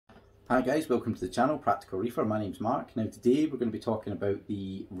Hi guys, welcome to the channel, Practical Reefer. My name's Mark. Now today we're going to be talking about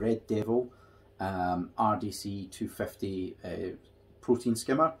the Red Devil RDC 250 protein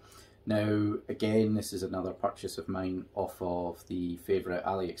skimmer. Now again, this is another purchase of mine off of the favourite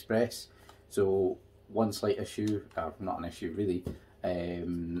AliExpress. So one slight issue, not an issue really,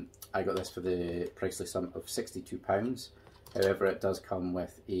 I got this for the pricely sum of £62. However, it does come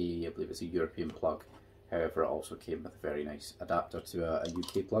with I believe it's a European plug. However, it also came with a very nice adapter to a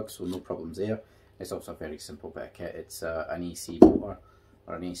UK plug, so no problems there. It's also a very simple bit of kit. It's an AC motor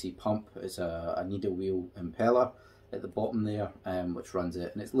or an AC pump. It's a needle wheel impeller at the bottom there, which runs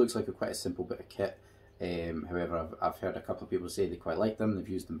it, and it looks like quite a simple bit of kit. However, I've heard a couple of people say they quite like them. They've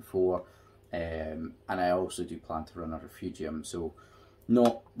used them before, and I also do plan to run a refugium, so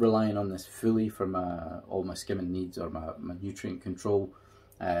not relying on this fully for all my skimming needs or my nutrient control.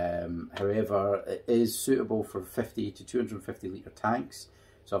 However, it is suitable for 50 to 250 litre tanks.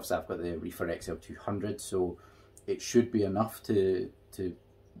 So obviously I've got the Reefer XL200, so it should be enough to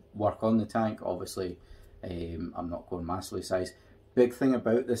work on the tank. Obviously, I'm not going massively size. Big thing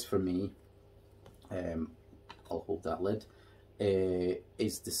about this for me, I'll hold that lid,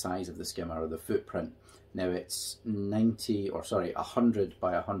 is the size of the skimmer, or the footprint. Now it's 100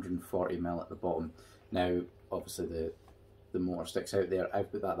 by 140 mil at the bottom. Now obviously the motor sticks out there.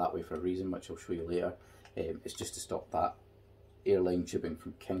 I've put that way for a reason, which I'll show you later. It's just to stop that airline tubing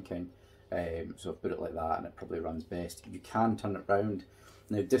from kinking. So I've put it like that, and it probably runs best. You can turn it round.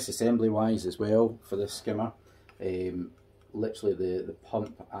 Now disassembly wise as well for this skimmer, literally the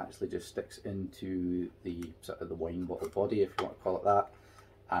pump actually just sticks into the sort of the wine bottle body, if you want to call it that,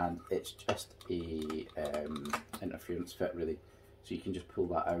 and it's just a interference fit really. So you can just pull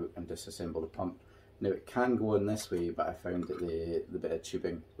that out and disassemble the pump. Now it can go in this way, but I found that the bit of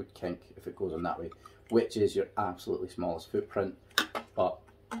tubing would kink if it goes on that way, which is your absolutely smallest footprint. But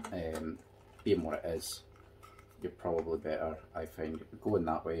being what it is, you're probably better, I find, going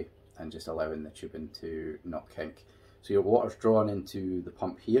that way and just allowing the tubing to not kink. So your water's drawn into the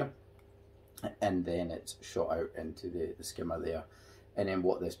pump here, and then it's shot out into the skimmer there. And then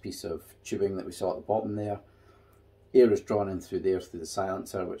what this piece of tubing that we saw at the bottom there, air is drawn in through there through the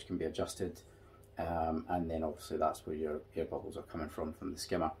silencer, which can be adjusted. And then obviously that's where your air bubbles are coming from the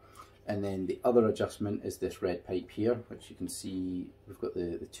skimmer. And then the other adjustment is this red pipe here, which you can see we've got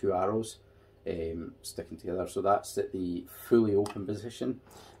the two arrows sticking together. So that's at the fully open position.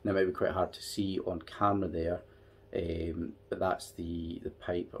 Now it might be quite hard to see on camera there, but that's the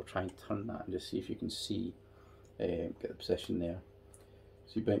pipe. I'll try and turn that and just see if you can see, get the position there.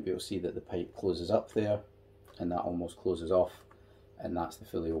 So you might be able to see that the pipe closes up there, and that almost closes off. And that's the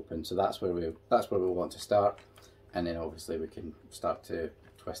fully open. So that's where we want to start, and then obviously we can start to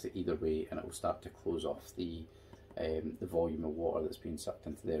twist it either way, and it will start to close off the volume of water that's being sucked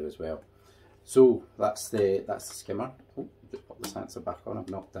into there as well. So that's the skimmer. Oh, just pop the sensor back on. I've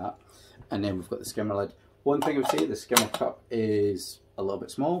knocked that, and then we've got the skimmer lid. One thing I would say, the skimmer cup is a little bit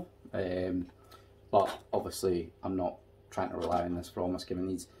small, but obviously I'm not trying to rely on this for all my skimming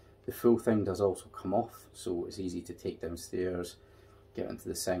needs. The full thing does also come off, so it's easy to take downstairs, get into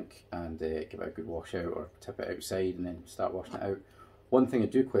the sink and give it a good wash out, or tip it outside and then start washing it out. One thing I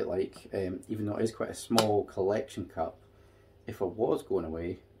do quite like, even though it is quite a small collection cup, if I was going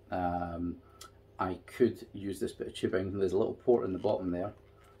away, I could use this bit of tubing. There's a little port in the bottom there.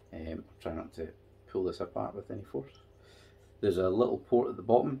 Try not to pull this apart with any force. There's a little port at the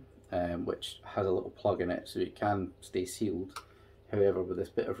bottom, which has a little plug in it, so it can stay sealed. However, with this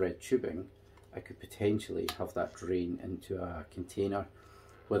bit of red tubing, I could potentially have that drain into a container,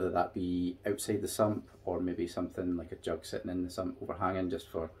 whether that be outside the sump or maybe something like a jug sitting in the sump overhanging, just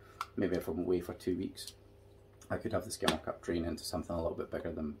for maybe if I'm away for 2 weeks. I could have the skimmer cup drain into something a little bit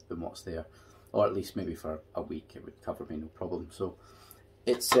bigger than what's there, or at least maybe for a week it would cover me no problem. So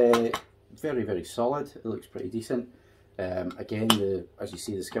it's very, very solid. It looks pretty decent. Again, as you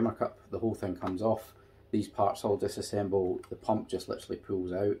see, the skimmer cup, the whole thing comes off. These parts all disassemble. The pump just literally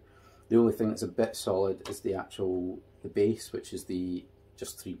pulls out. The only thing that's a bit solid is the base, which is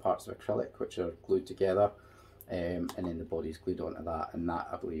just 3 parts of acrylic which are glued together, and then the body's glued onto that, and that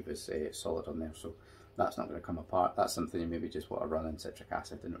I believe is solid on there, so that's not going to come apart. That's something you maybe just want to run in citric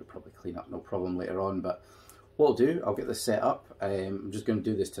acid and it would probably clean up no problem later on. But what I'll do, I'll get this set up. I'm just going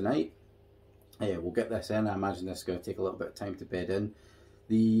to do this tonight. We'll get this in. I imagine this is going to take a little bit of time to bed in.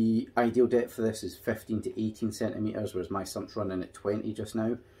 The ideal depth for this is 15 to 18 centimetres, whereas my sump's running at 20 just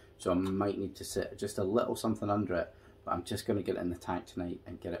now. So I might need to sit just a little something under it, but I'm just going to get it in the tank tonight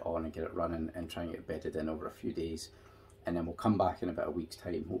and get it on and get it running and try and get it bedded in over a few days. And then we'll come back in about a week's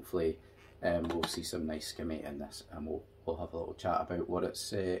time, hopefully, and we'll see some nice skimming in this, and we'll we'll have a little chat about what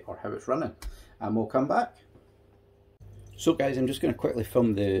it's or how it's running, and we'll come back. So guys, I'm just going to quickly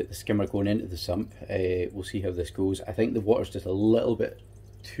film the skimmer going into the sump. We'll see how this goes. I think the water's just a little bit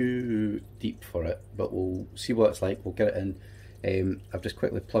too deep for it, but we'll see what it's like. We'll get it in. I've just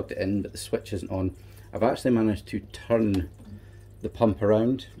quickly plugged it in, but the switch isn't on. I've actually managed to turn the pump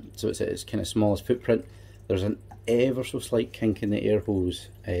around so it's at its kind of smallest footprint. There's an ever so slight kink in the air hose,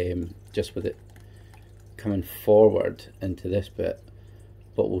 just with it coming forward into this bit,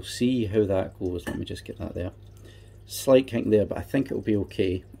 but we'll see how that goes. Let me just get that there. Slight kink there, but I think it'll be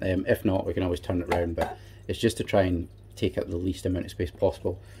okay. If not, we can always turn it around, but it's just to try and take up the least amount of space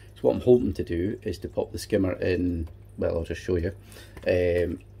possible. So what I'm hoping to do is to pop the skimmer in, well, I'll just show you.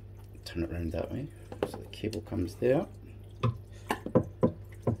 Turn it around that way, so the cable comes there.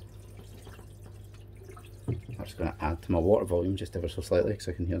 I'm just going to add to my water volume just ever so slightly because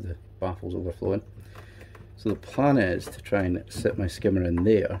I can hear the baffles overflowing. So the plan is to try and sit my skimmer in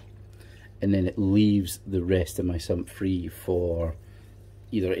there, and then it leaves the rest of my sump free for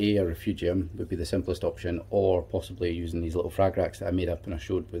either a refugium would be the simplest option, or possibly using these little frag racks that I made up and I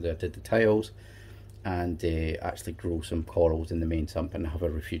showed where I did the tiles, and actually grow some corals in the main sump and have a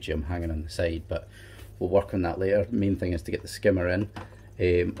refugium hanging on the side. But we'll work on that later. Main thing is to get the skimmer in.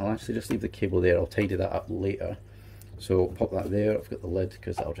 I'll actually just leave the cable there. I'll tidy that up later. So pop that there. I've got the lid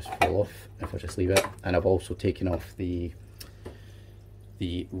because that'll just fall off if I just leave it. And I've also taken off the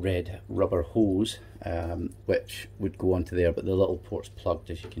red rubber hose, which would go onto there, but the little port's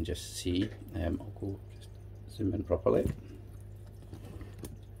plugged, as you can just see. I'll go just zoom in properly.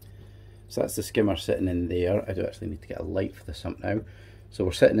 So that's the skimmer sitting in there. I do actually need to get a light for the sump now. So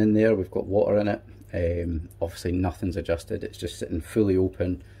we're sitting in there, we've got water in it. Obviously nothing's adjusted, it's just sitting fully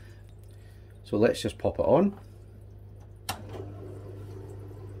open. So let's just pop it on.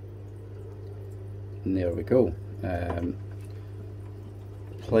 And there we go.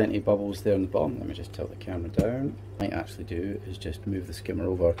 Plenty of bubbles there on the bottom. Let me just tilt the camera down. What I might actually do is just move the skimmer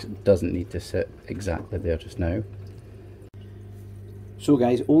over because it doesn't need to sit exactly there just now. So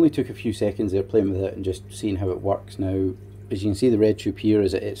guys, only took a few seconds there playing with it and just seeing how it works now. As you can see, the red tube here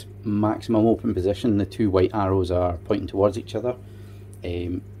is at its maximum open position. The two white arrows are pointing towards each other.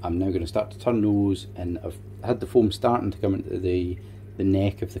 I'm now going to start to turn those, and I've had the foam starting to come into the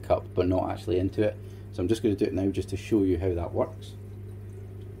neck of the cup but not actually into it. So I'm just going to do it now just to show you how that works.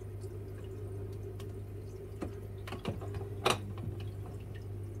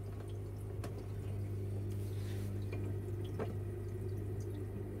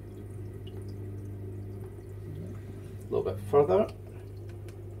 A little bit further.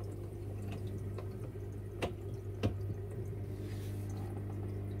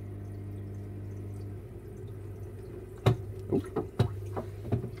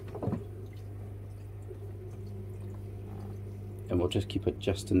 And we'll just keep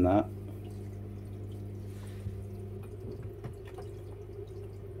adjusting that.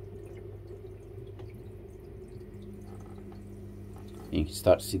 And you can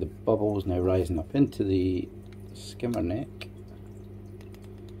start to see the bubbles now rising up into the skimmer neck.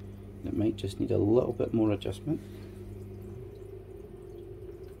 It might just need a little bit more adjustment.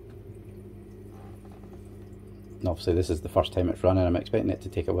 And obviously this is the first time it's running. I'm expecting it to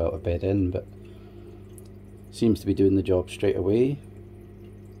take a while to bed in, but seems to be doing the job straight away.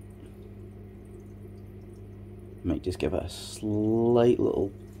 Might just give it a slight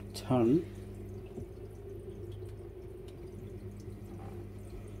little turn.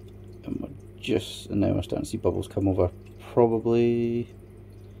 And now we're starting to see bubbles come over. Probably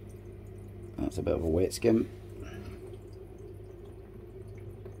that's a bit of a wet skim.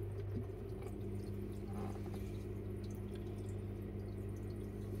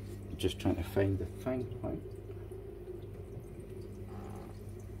 Just trying to find the fine point.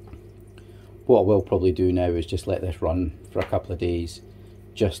 What I will probably do now is just let this run for a couple of days,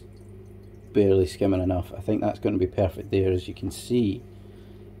 just barely skimming enough. I think that's going to be perfect there. As you can see,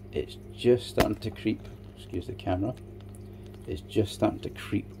 it's just starting to creep, excuse the camera, it's just starting to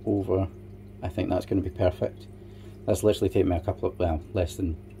creep over. I think that's going to be perfect. That's literally taken me a couple of, well, less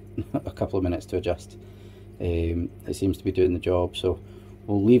than a couple of minutes to adjust. It seems to be doing the job, so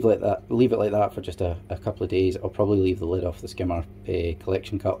we'll leave it like that for just a couple of days. I'll probably leave the lid off the skimmer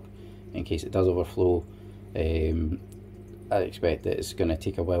collection cup in case it does overflow. I expect that it's going to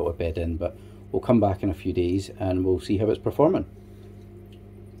take a while to bed in, but we'll come back in a few days and we'll see how it's performing.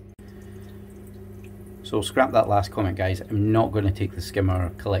 So scrap that last comment, guys. I'm not going to take the skimmer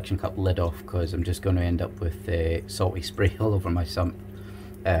collection cup lid off because I'm just going to end up with salty spray all over my sump.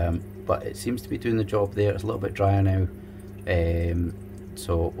 But it seems to be doing the job there. It's a little bit drier now.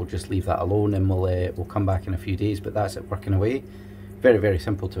 so we'll just leave that alone, and we'll come back in a few days. But that's it working away. Very, very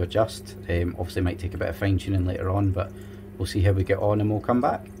simple to adjust. Obviously might take a bit of fine tuning later on, but we'll see how we get on and we'll come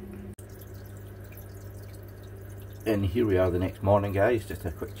back. And here we are the next morning, guys. Just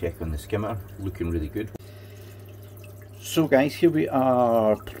a quick check on the skimmer, looking really good. So guys, here we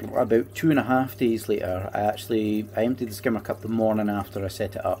are about 2.5 days later. I emptied the skimmer cup the morning after I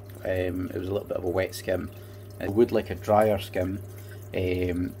set it up. It was a little bit of a wet skim. I would like a drier skim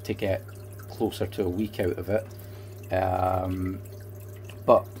to get closer to a week out of it.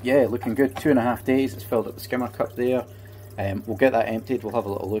 But yeah, looking good. 2.5 days, it's filled up the skimmer cup there. We'll get that emptied, we'll have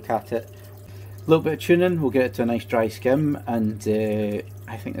a little look at it. A little bit of tuning, we'll get it to a nice dry skim, and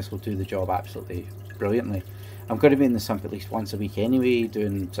I think this will do the job absolutely brilliantly. I'm going to be in the sump at least once a week anyway,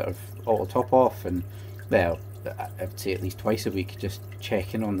 doing sort of auto top off, and well, I'd say at least twice a week, just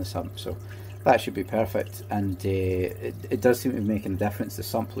checking on the sump, so that should be perfect. And it does seem to be making a difference. The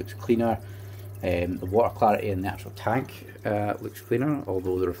sump looks cleaner, the water clarity in the actual tank looks cleaner,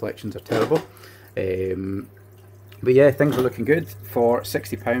 although the reflections are terrible. But yeah, things are looking good. For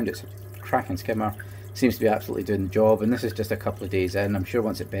 £60, it's a cracking skimmer, seems to be absolutely doing the job, and this is just a couple of days in. I'm sure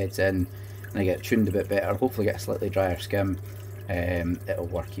once it beds in and I get tuned a bit better, hopefully get a slightly drier skim, it'll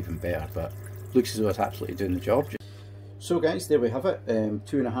work even better, but looks as though it's absolutely doing the job. So guys, there we have it,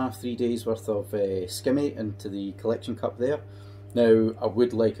 2.5–3 days worth of skimming into the collection cup there. Now I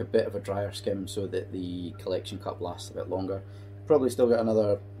would like a bit of a drier skim so that the collection cup lasts a bit longer. Probably still get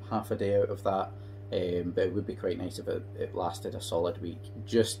another half a day out of that, but it would be quite nice if it lasted a solid week,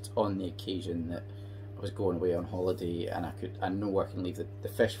 just on the occasion that I was going away on holiday and I know I can leave the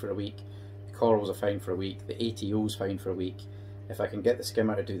fish for a week. Corals are fine for a week, the ATO's fine for a week. If I can get the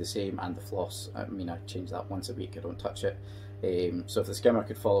skimmer to do the same and the floss, I mean, I change that once a week, I don't touch it. So if the skimmer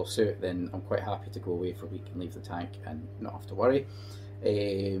could follow suit, then I'm quite happy to go away for a week and leave the tank and not have to worry.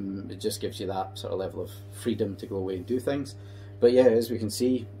 It just gives you that sort of level of freedom to go away and do things. But yeah, as we can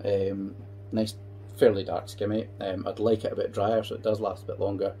see, nice, fairly dark skimmy. I'd like it a bit drier so it does last a bit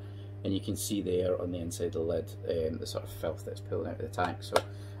longer, and you can see there on the inside of the lid the sort of filth that's pulling out of the tank. So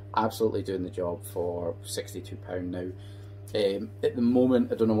absolutely doing the job for £62 now. At the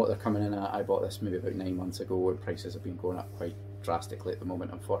moment, I don't know what they're coming in at. I bought this maybe about 9 months ago, and prices have been going up quite drastically at the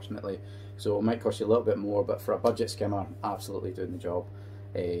moment, unfortunately. So it might cost you a little bit more, but for a budget skimmer, absolutely doing the job.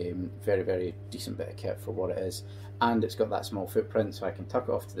 Very, very decent bit of kit for what it is. And it's got that small footprint, so I can tuck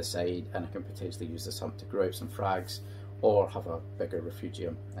it off to the side and I can potentially use the sump to grow out some frags or have a bigger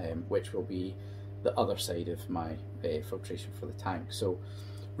refugium, which will be the other side of my filtration for the tank. So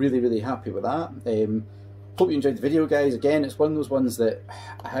really, really happy with that. Hope you enjoyed the video, guys. Again, it's one of those ones that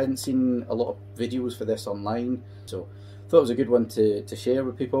I hadn't seen a lot of videos for this online, so thought it was a good one to share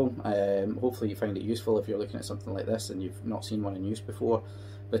with people. Hopefully you find it useful if you're looking at something like this and you've not seen one in use before.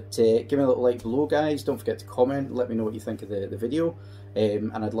 But give me a little like below, guys. Don't forget to comment, let me know what you think of the video,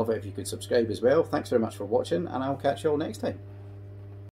 and I'd love it if you could subscribe as well. Thanks very much for watching, and I'll catch you all next time.